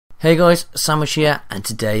Hey guys, Sandwich here, and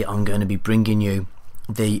today I'm going to be bringing you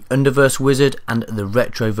the Underverse Wizard and the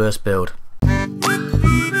Retroverse build.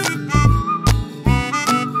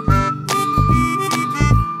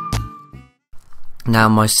 Now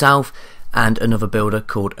myself and another builder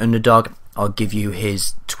called Underdog, I'll give you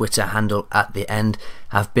his Twitter handle at the end,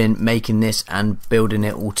 have been making this and building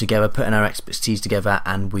it all together, putting our expertise together,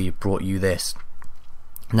 and we brought you this.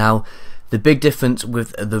 Now the big difference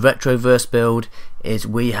with the Retroverse build is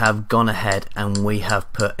we have gone ahead and we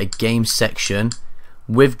have put a game section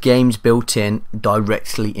with games built in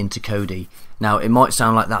directly into Kodi. Now it might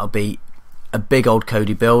sound like that'll be a big old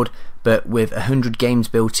Kodi build, but with 100 games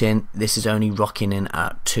built in, this is only rocking in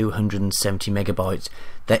at 270 megabytes.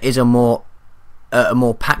 There is a more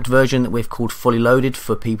packed version that we've called fully loaded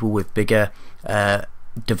for people with bigger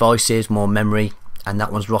devices, more memory, and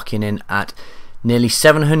that one's rocking in at nearly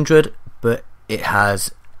 700, but it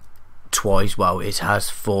has twice, well, it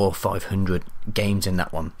has 400 or 500 games in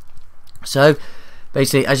that one. So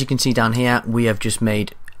basically, as you can see down here, we have just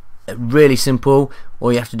made it really simple.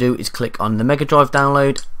 All you have to do is click on the Mega Drive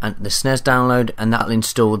download and the SNES download, and that'll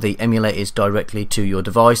install the emulators directly to your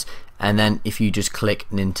device. And then if you just click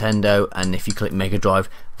Nintendo and if you click Mega Drive,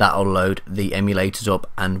 that'll load the emulators up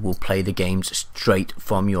and will play the games straight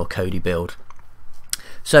from your Kodi build.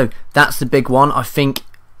 So that's the big one. I think,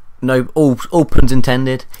 no, all puns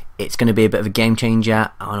intended, it's going to be a bit of a game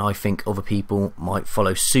changer, and I think other people might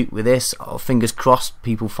follow suit with this. Fingers crossed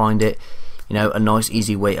people find it, you know, a nice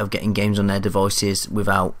easy way of getting games on their devices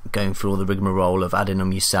without going through all the rigmarole of adding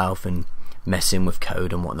them yourself and messing with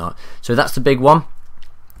code and whatnot. So that's the big one.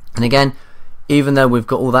 And again, even though we've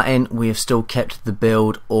got all that in, we have still kept the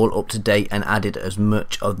build all up to date and added as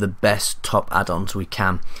much of the best top add-ons we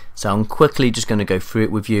can. So I'm quickly just going to go through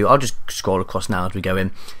it with you. I'll just scroll across now as we go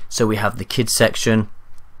in. So we have the kids section.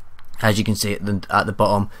 As you can see at the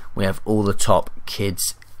bottom, we have all the top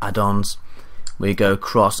kids add-ons. We go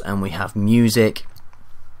across and we have music.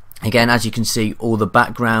 Again, as you can see, all the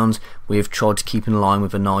backgrounds we have tried to keep in line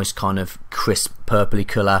with a nice kind of crisp purpley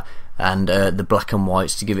colour, and the black and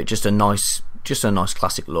whites to give it just a nice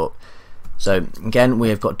classic look. So again, we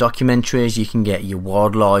have got documentaries. You can get your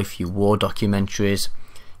wildlife, your war documentaries.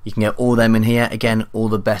 You can get all them in here. Again, all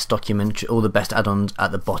the best add-ons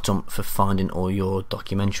at the bottom for finding all your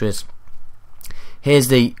documentaries. Here's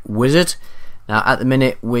the wizard. Now at the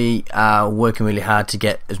minute we are working really hard to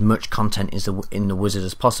get as much content in the wizard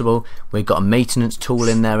as possible. We've got a maintenance tool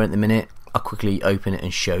in there at the minute. I'll quickly open it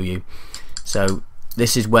and show you. So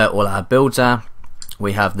this is where all our builds are.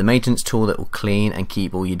 We have the maintenance tool that will clean and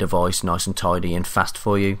keep all your device nice and tidy and fast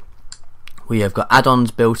for you. We have got add-ons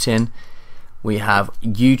built in. We have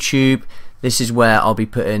YouTube. This is where I'll be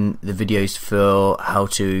putting the videos for how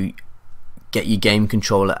to get your game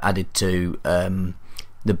controller added to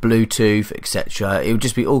the Bluetooth, etc. It will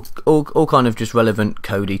just be all kind of just relevant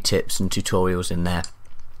Kodi tips and tutorials in there.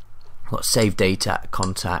 We've got save data,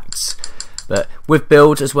 contacts. But with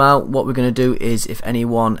builds as well, what we're going to do is if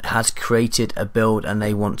anyone has created a build and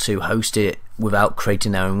they want to host it without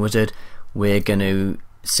creating their own wizard, we're going to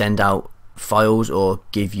send out files or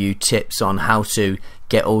give you tips on how to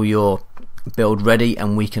get all your build ready,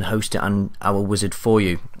 and we can host it on our wizard for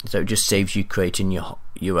you. So it just saves you creating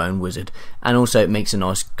your own wizard, and also it makes a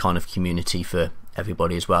nice kind of community for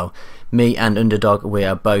everybody as well. Me and Underdog, we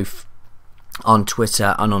are both on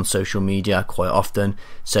Twitter and on social media quite often,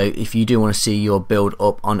 so if you do want to see your build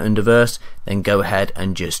up on Underverse, then go ahead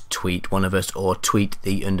and just tweet one of us or tweet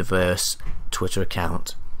the Underverse Twitter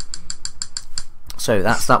account. So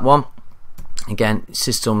that's that one. Again,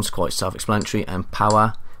 systems quite self-explanatory, and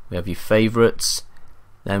power, we have your favourites.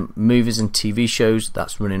 Then movies and TV shows,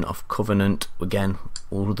 that's running off Covenant. Again,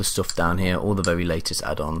 all the stuff down here, all the very latest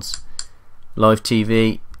add-ons. Live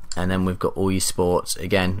TV, and then we've got all your sports.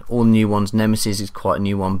 Again, all new ones. Nemesis is quite a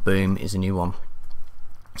new one. Boom is a new one.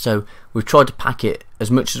 So we've tried to pack it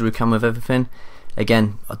as much as we can with everything.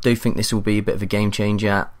 Again, I do think this will be a bit of a game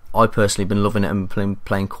changer. I personally been loving it and been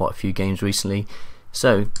playing quite a few games recently.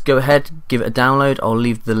 So go ahead, give it a download. I'll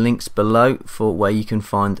leave the links below for where you can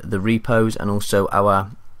find the repos and also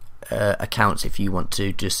our accounts if you want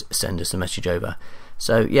to just send us a message over.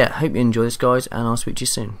 So yeah, hope you enjoy this guys, and I'll speak to you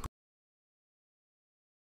soon.